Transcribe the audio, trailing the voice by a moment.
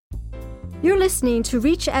You're listening to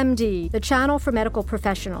ReachMD, the channel for medical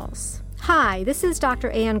professionals. Hi, this is Dr.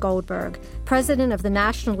 Ann Goldberg, president of the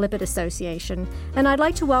National Lipid Association, and I'd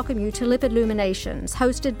like to welcome you to Lipid Luminations,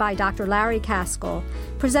 hosted by Dr. Larry Caskell,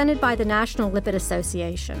 presented by the National Lipid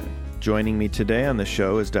Association. Joining me today on the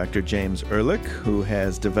show is Dr. James Ehrlich, who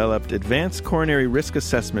has developed advanced coronary risk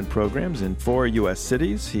assessment programs in 4 U.S.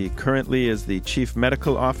 cities. He currently is the Chief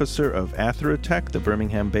Medical Officer of Atherotech, the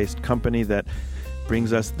Birmingham-based company that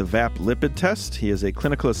brings us the VAP lipid test. He is a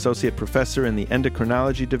clinical associate professor in the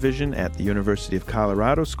endocrinology division at the University of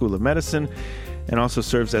Colorado School of Medicine and also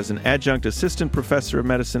serves as an adjunct assistant professor of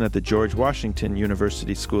medicine at the George Washington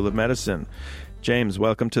University School of Medicine. James,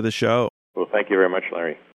 welcome to the show. Well, thank you very much,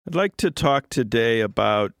 Larry. I'd like to talk today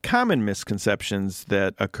about common misconceptions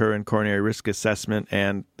that occur in coronary risk assessment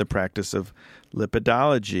and the practice of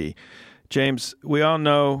lipidology. James, we all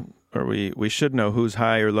know, or we should know, who's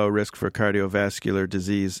high or low risk for cardiovascular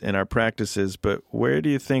disease in our practices, but where do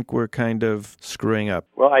you think we're kind of screwing up?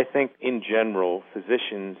 Well, I think in general,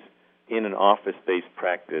 physicians in an office-based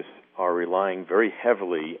practice are relying very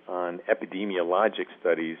heavily on epidemiologic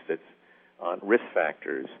studies that's on risk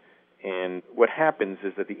factors. And what happens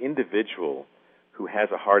is that the individual who has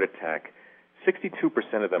a heart attack,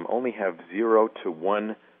 62% of them only have 0 to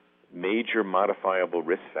 1 major modifiable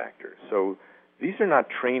risk factor. So these are not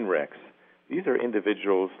train wrecks. These are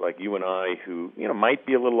individuals like you and I who, might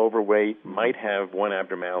be a little overweight, might have one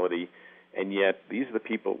abnormality, and yet these are the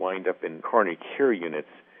people who wind up in coronary care units.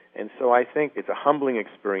 And so I think it's a humbling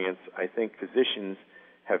experience. I think physicians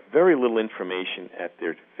have very little information at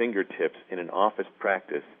their fingertips in an office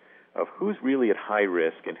practice of who's really at high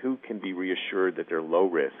risk and who can be reassured that they're low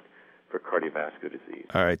risk for cardiovascular disease.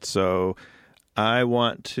 All right, so I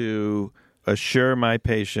want to assure my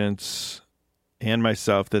patients and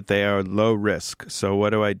myself that they are low risk. So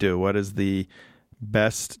what do I do? What is the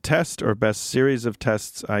best test or best series of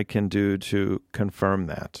tests I can do to confirm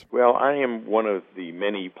that? Well, I am one of the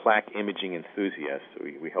many plaque imaging enthusiasts.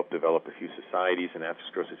 We help develop a few societies in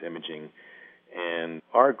atherosclerosis imaging, and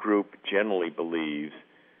our group generally believes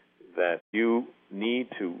that you need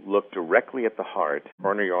to look directly at the heart,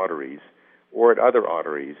 coronary arteries, or at other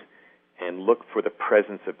arteries, and look for the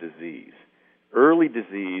presence of disease. Early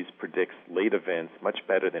disease predicts late events much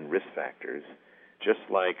better than risk factors, just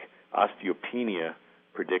like osteopenia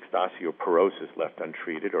predicts osteoporosis left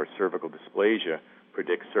untreated, or cervical dysplasia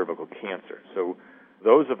predicts cervical cancer. So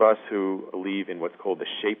those of us who believe in what's called the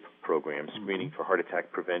SHAPE program, Screening for Heart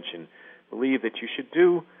Attack Prevention, believe that you should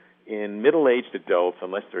do in middle-aged adults,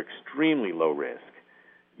 unless they're extremely low risk,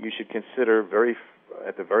 you should consider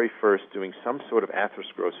at the very first doing some sort of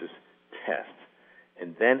atherosclerosis test.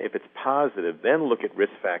 And then if it's positive, then look at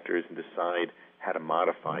risk factors and decide how to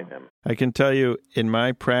modify them. I can tell you, in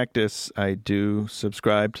my practice, I do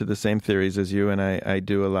subscribe to the same theories as you, and I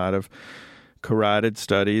do a lot of carotid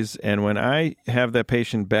studies. And when I have that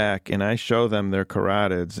patient back and I show them their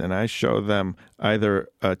carotids and I show them either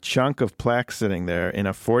a chunk of plaque sitting there in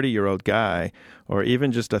a 40-year-old guy or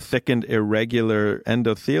even just a thickened irregular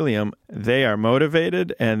endothelium, they are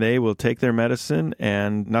motivated and they will take their medicine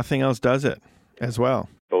and nothing else does it as well.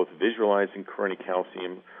 Both visualizing coronary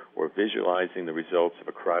calcium or visualizing the results of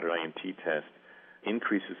a carotid IMT test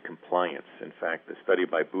increases compliance. In fact, the study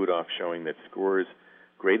by Budoff showing that scores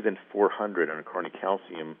greater than 400 on a coronary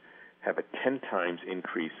calcium have a 10 times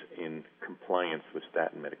increase in compliance with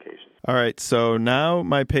statin medications. All right, so now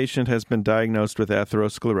my patient has been diagnosed with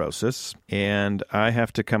atherosclerosis, and I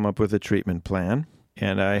have to come up with a treatment plan.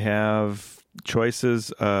 And I have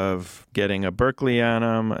choices of getting a Berkeley on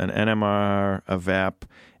them, an NMR, a VAP,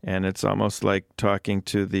 and it's almost like talking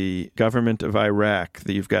to the government of Iraq.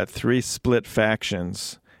 You've got 3 split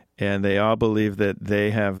factions, and they all believe that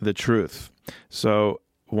they have the truth. So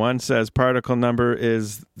one says particle number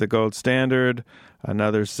is the gold standard.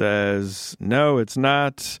 Another says, no, it's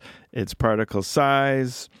not. It's particle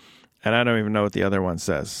size. And I don't even know what the other one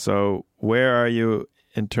says. So where are you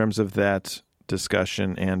in terms of that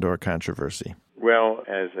discussion and or controversy? Well,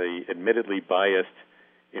 as a admittedly biased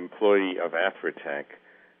employee of Atherotech,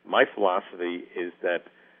 my philosophy is that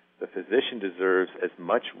the physician deserves as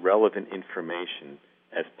much relevant information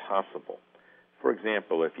as possible. For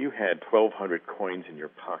example, if you had 1,200 coins in your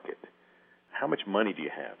pocket, how much money do you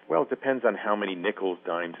have? Well, it depends on how many nickels,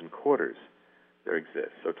 dimes, and quarters there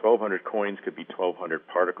exist. So 1,200 coins could be 1,200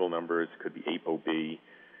 particle numbers, could be ApoB.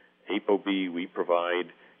 ApoB we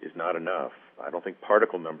provide is not enough. I don't think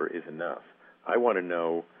particle number is enough. I want to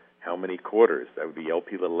know how many quarters, that would be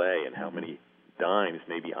LP-little-a, and how many dimes,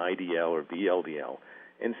 maybe IDL or VLDL.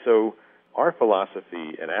 And so our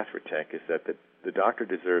philosophy at Atherotech is that the doctor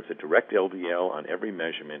deserves a direct LDL on every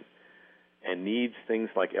measurement, and needs things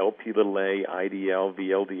like Lp(a), IDL,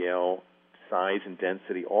 VLDL, size and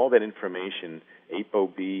density, all that information,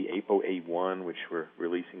 ApoB, ApoA1, which we're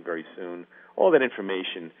releasing very soon, all that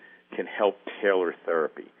information can help tailor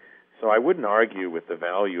therapy. So I wouldn't argue with the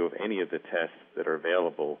value of any of the tests that are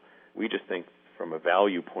available. We just think from a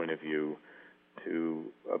value point of view, to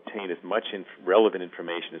obtain as much relevant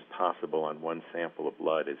information as possible on one sample of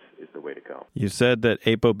blood is the way to go. You said that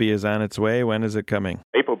ApoB is on its way. When is it coming?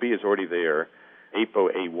 ApoB is already there.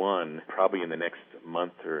 ApoA1 probably in the next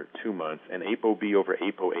month or 2 months, and ApoB over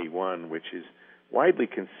ApoA1, which is widely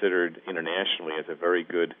considered internationally as a very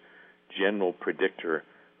good general predictor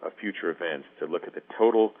of future events, to look at the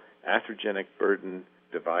total atherogenic burden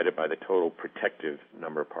divided by the total protective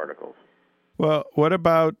number of particles. Well, what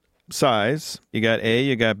about size? You got A,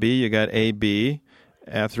 you got B, you got AB.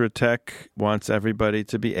 Atherotech wants everybody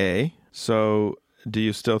to be A. So do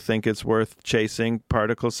you still think it's worth chasing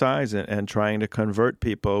particle size and trying to convert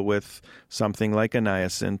people with something like a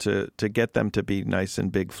niacin to get them to be nice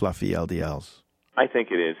and big, fluffy LDLs? I think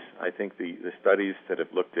it is. I think the studies that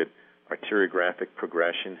have looked at arteriographic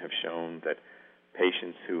progression have shown that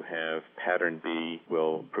patients who have pattern B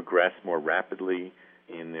will progress more rapidly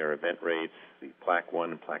in their event rates. The Plaque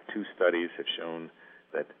 1 and Plaque 2 studies have shown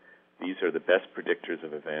that these are the best predictors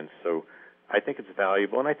of events. So I think it's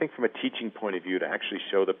valuable, and I think from a teaching point of view, to actually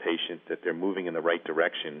show the patient that they're moving in the right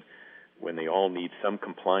direction when they all need some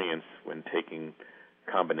compliance when taking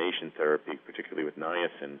combination therapy, particularly with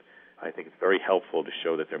niacin. I think it's very helpful to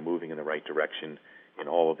show that they're moving in the right direction in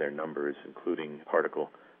all of their numbers, including particle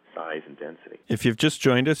size and density. If you've just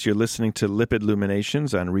joined us, you're listening to Lipid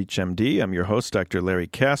Luminations on ReachMD. I'm your host, Dr. Larry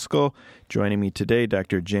Kaskel. Joining me today,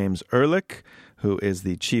 Dr. James Ehrlich, who is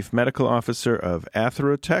the Chief Medical Officer of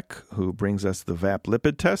Atherotech, who brings us the VAP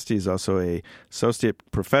lipid test. He's also an associate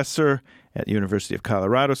professor at University of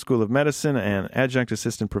Colorado School of Medicine and adjunct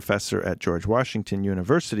assistant professor at George Washington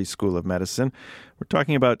University School of Medicine. We're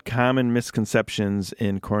talking about common misconceptions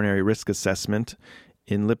in coronary risk assessment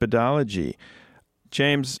in lipidology.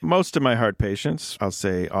 James, most of my heart patients, I'll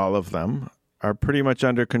say all of them, are pretty much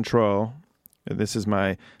under control. This is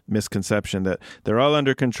my misconception, that they're all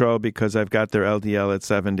under control because I've got their LDL at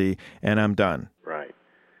 70 and I'm done. Right.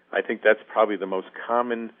 I think that's probably the most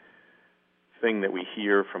common thing that we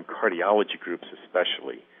hear from cardiology groups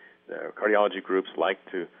especially. The cardiology groups like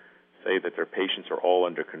to say that their patients are all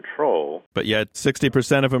under control. But yet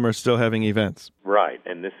 60% of them are still having events. Right.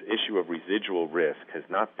 And this issue of residual risk has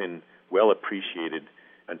not been well appreciated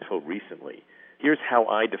until recently. Here's how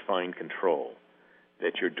I define control.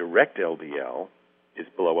 That your direct LDL is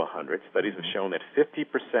below 100. Studies have shown that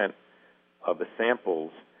 50% of the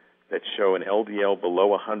samples that show an LDL below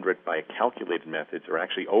 100 by calculated methods are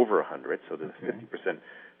actually over 100, so there's 50%.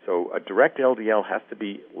 So a direct LDL has to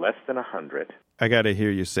be less than 100. I got to hear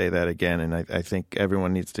you say that again, and I think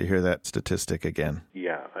everyone needs to hear that statistic again.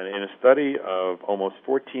 Yeah. In a study of almost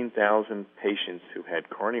 14,000 patients who had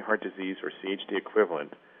coronary heart disease or CHD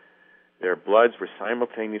equivalent, their bloods were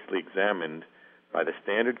simultaneously examined by the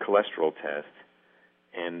standard cholesterol test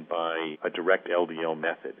and by a direct LDL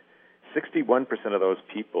method. 61% of those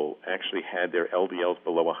people actually had their LDLs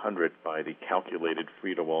below 100 by the calculated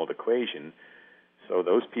Friedewald equation, so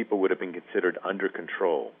those people would have been considered under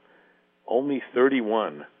control. Only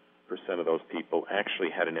 31% of those people actually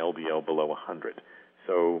had an LDL below 100.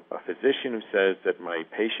 So a physician who says that my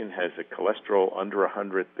patient has a cholesterol under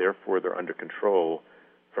 100, therefore they're under control,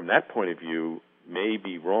 from that point of view, may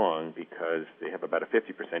be wrong because they have about a 50%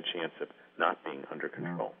 chance of not being under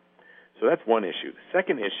control. So that's one issue. The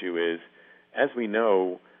second issue is, as we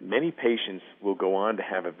know, many patients will go on to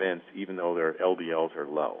have events even though their LDLs are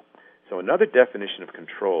low. So another definition of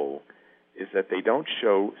control is that they don't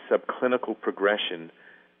show subclinical progression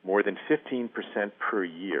more than 15% per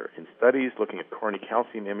year. In studies looking at coronary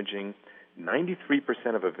calcium imaging,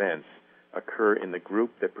 93% of events occur in the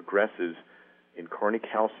group that progresses in coronary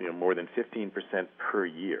calcium more than 15% per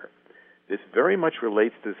year. This very much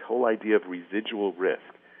relates to this whole idea of residual risk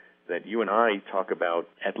that you and I talk about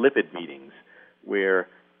at lipid meetings, where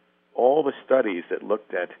all the studies that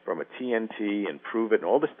looked at from a TNT and PROVE-IT, and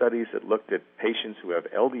all the studies that looked at patients who have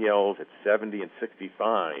LDLs at 70 and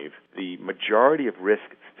 65, the majority of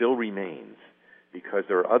risk still remains because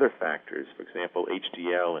there are other factors, for example,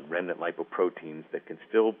 HDL and remnant lipoproteins, that can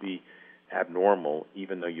still be abnormal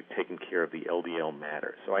even though you've taken care of the LDL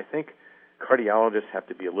matter. So I think cardiologists have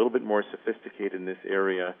to be a little bit more sophisticated in this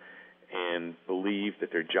area and believe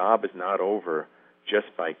that their job is not over just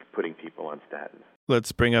by putting people on statins.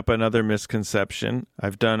 Let's bring up another misconception.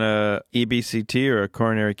 I've done a EBCT or a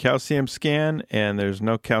coronary calcium scan, and there's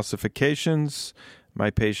no calcifications. my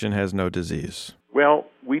patient has no disease? Well,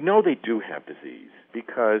 we know they do have disease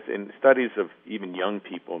because in studies of even young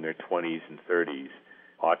people in their 20s and 30s,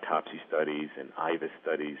 autopsy studies and IVUS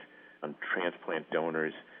studies on transplant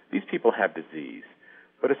donors, these people have disease.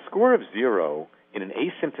 But a score of 0 in an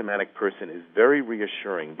asymptomatic person is very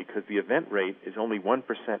reassuring because the event rate is only 1%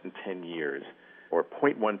 in 10 years, or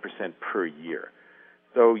 0.1% per year.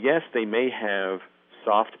 So yes, they may have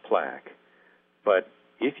soft plaque, but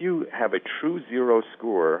if you have a true 0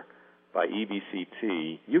 score by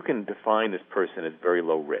EBCT, you can define this person as very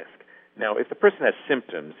low risk. Now, if the person has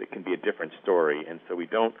symptoms, it can be a different story, and so we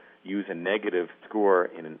don't use a negative score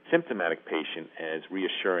in a symptomatic patient as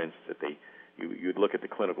reassurance that you'd look at the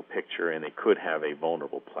clinical picture and they could have a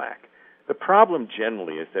vulnerable plaque. The problem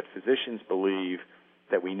generally is that physicians believe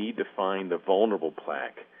that we need to find the vulnerable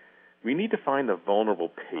plaque. We need to find the vulnerable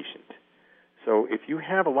patient. So if you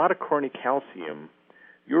have a lot of coronary calcium,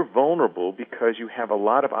 you're vulnerable because you have a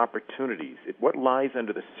lot of opportunities. What lies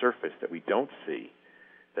under the surface that we don't see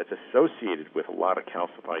that's associated with a lot of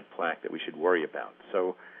calcified plaque that we should worry about.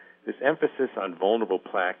 So this emphasis on vulnerable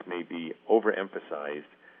plaque may be overemphasized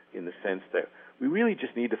in the sense that we really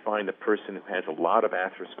just need to find a person who has a lot of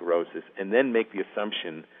atherosclerosis and then make the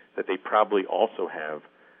assumption that they probably also have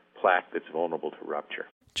plaque that's vulnerable to rupture.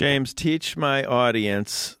 James, teach my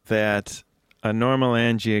audience that a normal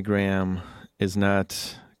angiogram is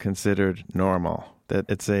not considered normal, that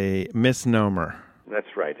it's a misnomer.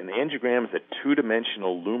 That's right. An angiogram is a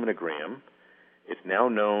two-dimensional luminogram. It's now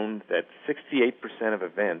known that 68% of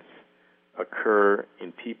events occur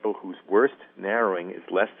in people whose worst narrowing is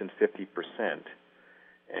less than 50%.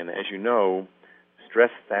 And as you know,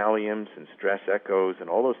 stress thalliums and stress echoes and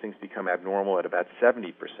all those things become abnormal at about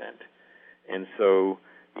 70%. And so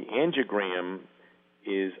the angiogram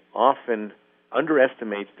is often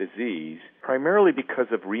underestimates disease primarily because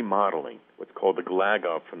of remodeling, what's called the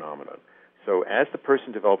Glagov phenomenon. So as the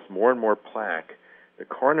person develops more and more plaque, the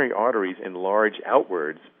coronary arteries enlarge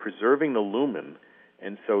outwards, preserving the lumen,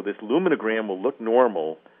 and so this luminogram will look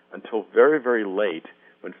normal until very, very late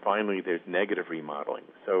when finally there's negative remodeling.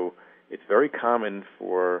 So it's very common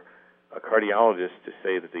for a cardiologist to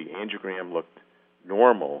say that the angiogram looked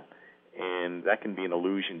normal, and that can be an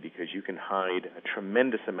illusion because you can hide a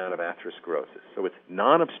tremendous amount of atherosclerosis. So it's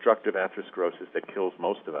non-obstructive atherosclerosis that kills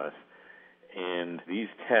most of us, and these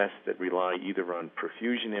tests that rely either on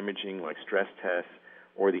perfusion imaging like stress tests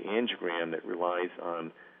or the angiogram that relies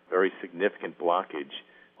on very significant blockage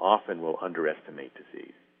often will underestimate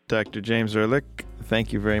disease. Dr. James Ehrlich,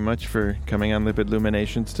 thank you very much for coming on Lipid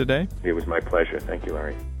Luminations today. It was my pleasure. Thank you,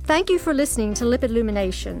 Larry. Thank you for listening to Lipid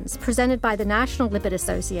Luminations, presented by the National Lipid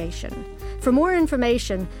Association. For more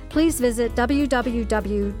information, please visit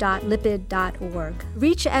www.lipid.org.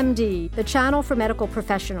 ReachMD, the channel for medical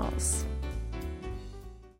professionals.